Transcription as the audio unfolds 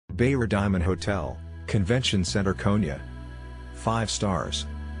Bayır Diamond Hotel, Convention Center Konya. 5 stars.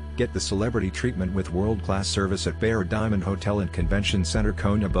 Get the celebrity treatment with world-class service at Bayır Diamond Hotel and Convention Center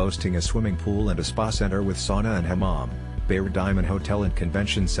Konya, boasting a swimming pool and a spa center with sauna and hammam. Bayır Diamond Hotel and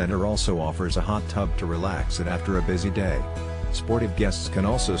Convention Center also offers a hot tub to relax in after a busy day. Sportive guests can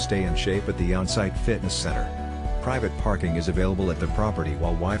also stay in shape at the on-site fitness center. Private parking is available at the property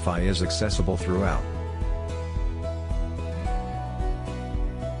while Wi-Fi is accessible throughout.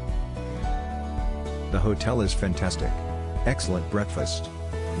 The hotel is fantastic. Excellent breakfast.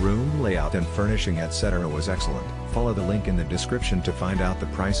 Room layout and furnishing etc. was excellent. Follow the link in the description to find out the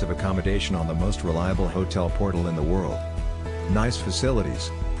price of accommodation on the most reliable hotel portal in the world. Nice facilities,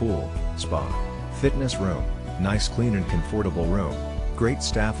 pool, spa, fitness room, nice clean and comfortable room, great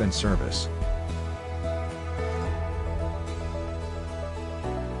staff and service.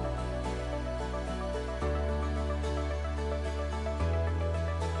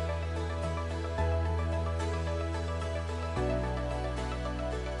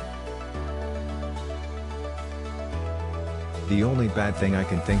 The only bad thing I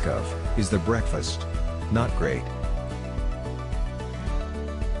can think of is the breakfast. Not great.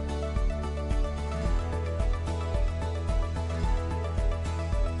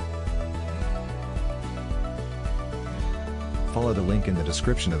 Follow the link in the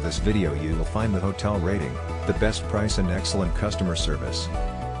description of this video. You will find the hotel rating, the best price and excellent customer service.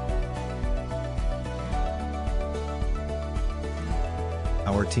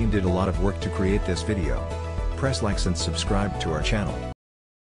 Our team did a lot of work to create this video. Press likes and subscribe to our channel.